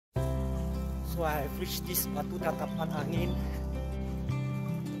So I have reached this Batu Ratapan Angin.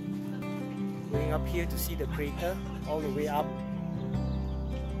 Going up here to see the crater all the way up.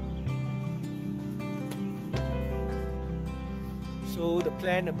 So the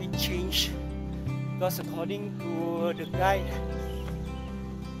plan a bit changed because according to the guide,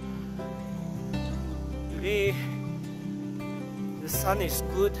 today the sun is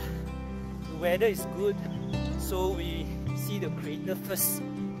good, the weather is good, so we see the crater first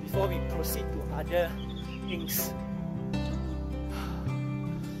before we proceed to other things.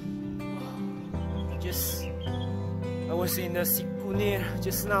 I was in Sikunir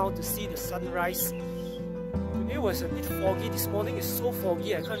just now to see the sunrise. Today was a bit foggy. This morning is so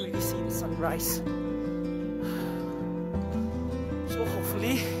foggy I can't really see the sunrise. So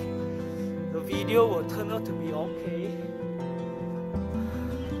hopefully the video will turn out to be okay.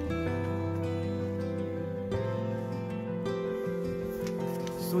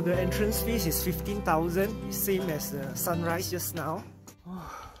 So the entrance fees is 15,000, same as the sunrise just now.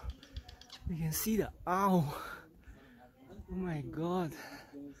 Oh, you can see the owl. Oh my god.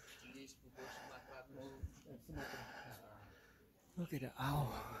 Look at the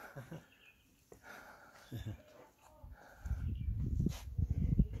owl.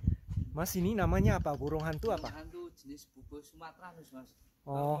 Mas, ini namanya apa? Burung hantu apa? Burung hantu jenis bubur Sumatera, Mas.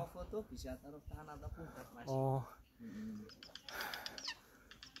 Oh. Kalau foto bisa taruh tangan atau pundak, Mas. Oh.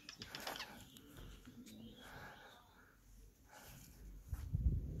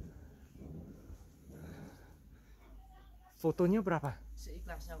 Fotonya berapa?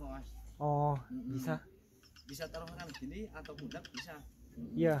 Seikhlasnya kok, Mas. Oh, bisa? Bisa taruh tangan gini atau pundak bisa.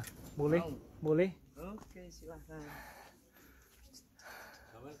 Iya, boleh. Mau? Boleh. Oke, silahkan.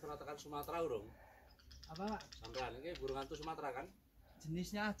 Sampai pernah tekan Sumatera urung? Apa? Sampean ini burung hantu Sumatera kan?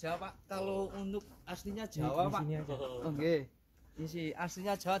 Jenisnya aja, Pak. Kalau untuk aslinya Jawa, Pak. Oke. Ini sih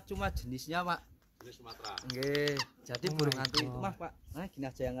aslinya Jawa, cuma jenisnya, Pak. Jenis Sumatera. Oke. Jadi burung hantu itu mah, Pak. Nah, gini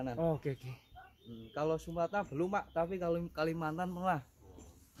aja yang kanan. Oh, oke. Kalau Sumatera belum, Pak, tapi kalau Kalimantan pernah.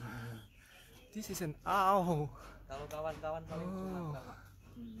 This is an owl. Kalau kawan-kawan paling Sumatera, Pak.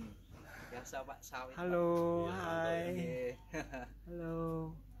 Biasa, Pak, sawit. Halo, Pak. hi. Oke. Halo,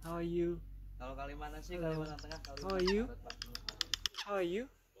 how are you? Kalau Kalimantan sih, Halo. Kalimantan Tengah, Kalimantan How are you? Barat, Pak. How are you?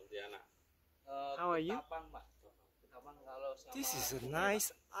 Pontianak. How are you? Ketapang, Pak. Ketapang kalau sama This is a nice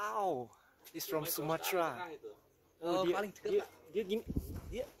owl. It's from Sumatra. Oh, paling dekat, Pak. Dia gini.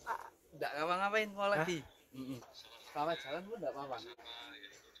 Dia Enggak ngapa-ngapain kalau lagi. Kalau jalan pun enggak apa-apa.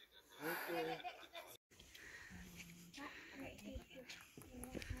 Oke.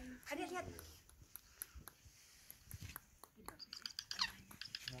 Ada lihat.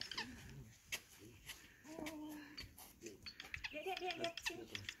 Lihat sini.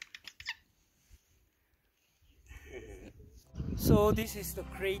 So this is the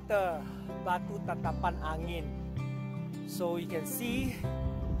crater Batu Ratapan Angin. So you can see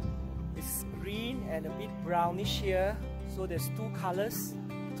it's green and a bit brownish here. So there's two colors,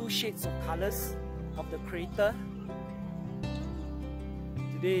 two shades of colors of the crater.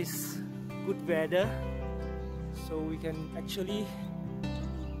 Today is good weather, so we can actually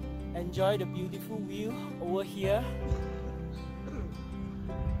enjoy the beautiful view over here.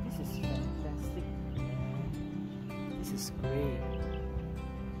 This is fantastic. This is great.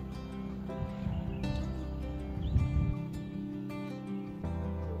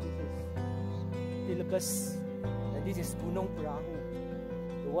 And this is Gunung Perahu,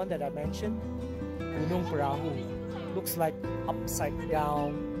 the one that I mentioned. Gunung Perahu looks like upside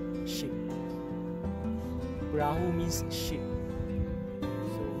down ship. Perahu means ship.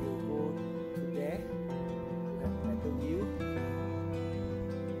 So we'll go to there to have a better view.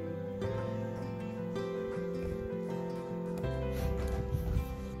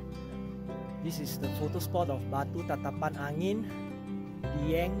 This is the photo spot of Batu Ratapan Angin,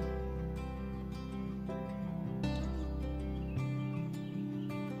 Dieng.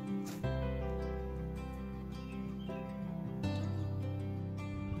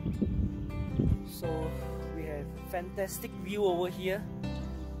 So we have fantastic view over here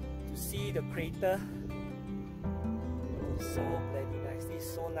to see the crater. So bloody nice. This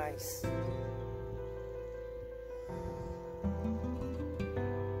is so nice.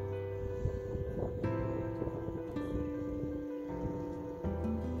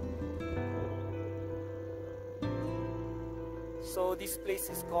 So this place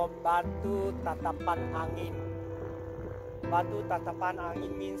is called Batu Ratapan Angin. Batu Ratapan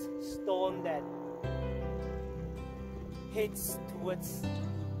Angin means stone that heads towards the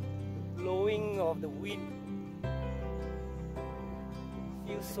blowing of the wind.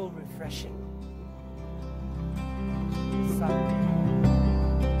 Feels so refreshing. Sun.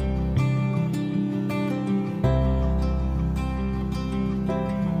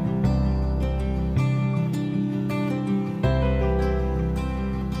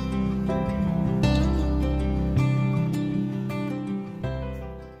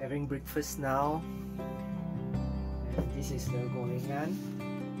 breakfast now. And this is the gorengan.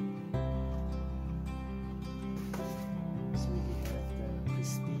 So we have the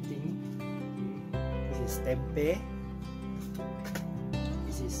crispy thing. This is tempeh.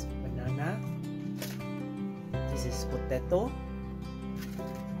 This is banana. This is potato.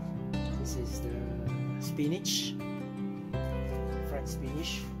 This is the spinach, fried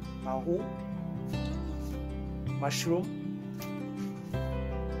spinach, tahu, mushroom,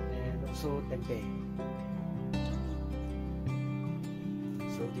 and also tempeh.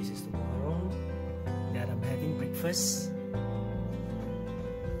 So this is tomorrow that I'm having breakfast,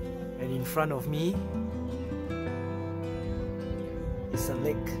 and in front of me is a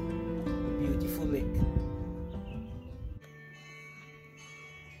lake, a beautiful lake.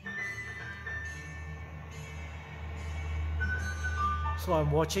 So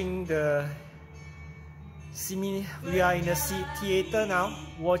I'm watching the we are in the theater now,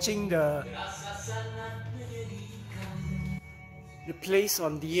 watching the place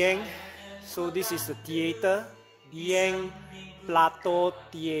on Dieng. So this is the theater, Dieng Plateau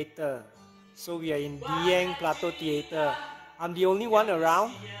Theater. So we are in Dieng Plateau Theater. I'm the only one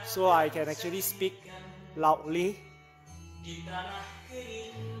around, so I can actually speak loudly.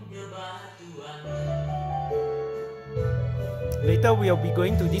 Later we'll be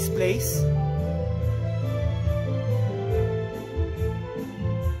going to this place.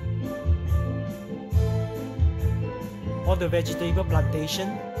 All the vegetable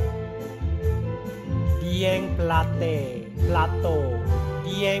plantation. Dieng Plateau.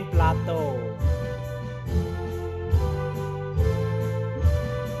 Dieng Plateau.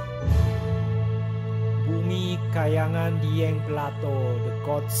 Bumi Kayangan Dieng Plateau. The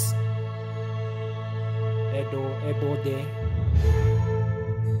gods Ebode.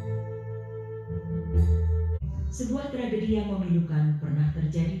 Sebuah tragedi yang memilukan pernah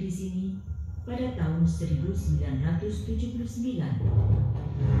terjadi di sini pada tahun 1979.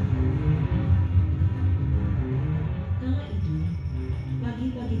 Kala itu,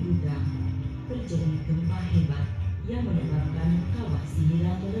 pagi-pagi buta, terjadi gempa hebat yang menyebabkan kawah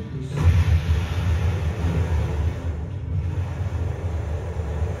Sinira meletus.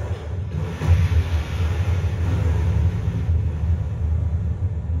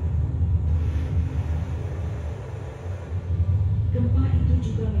 Gempa itu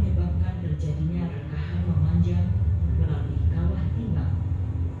juga menyebabkan terjadinya rekahan memanjang melalui kawah timbang,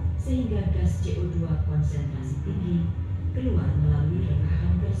 sehingga gas CO2 konsentrasi tinggi keluar melalui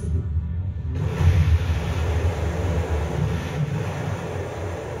rekahan tersebut.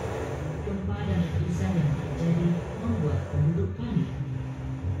 Gempa dan letusan yang terjadi membuat penduduk panik.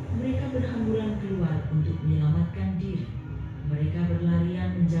 Mereka berhamburan keluar untuk menyelamatkan diri. Mereka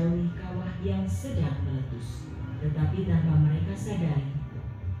berlarian menjauhi kawah yang sedang meletus. Tetapi tanpa mereka sadari,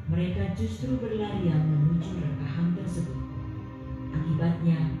 mereka justru berlarian menuju rekahan tersebut.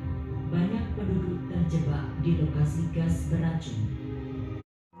 Akibatnya, banyak penduduk terjebak di lokasi gas beracun.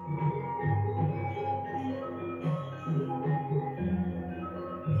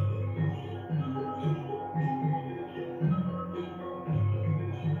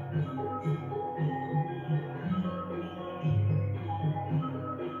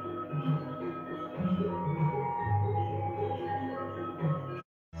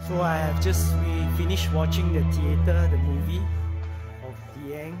 So I have just finished watching the theater, the movie of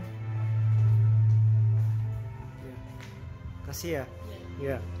Dieng. Kasih ya?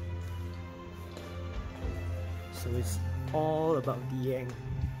 Yeah. So it's all about Dieng.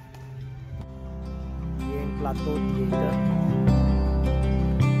 Dieng Plateau Theater.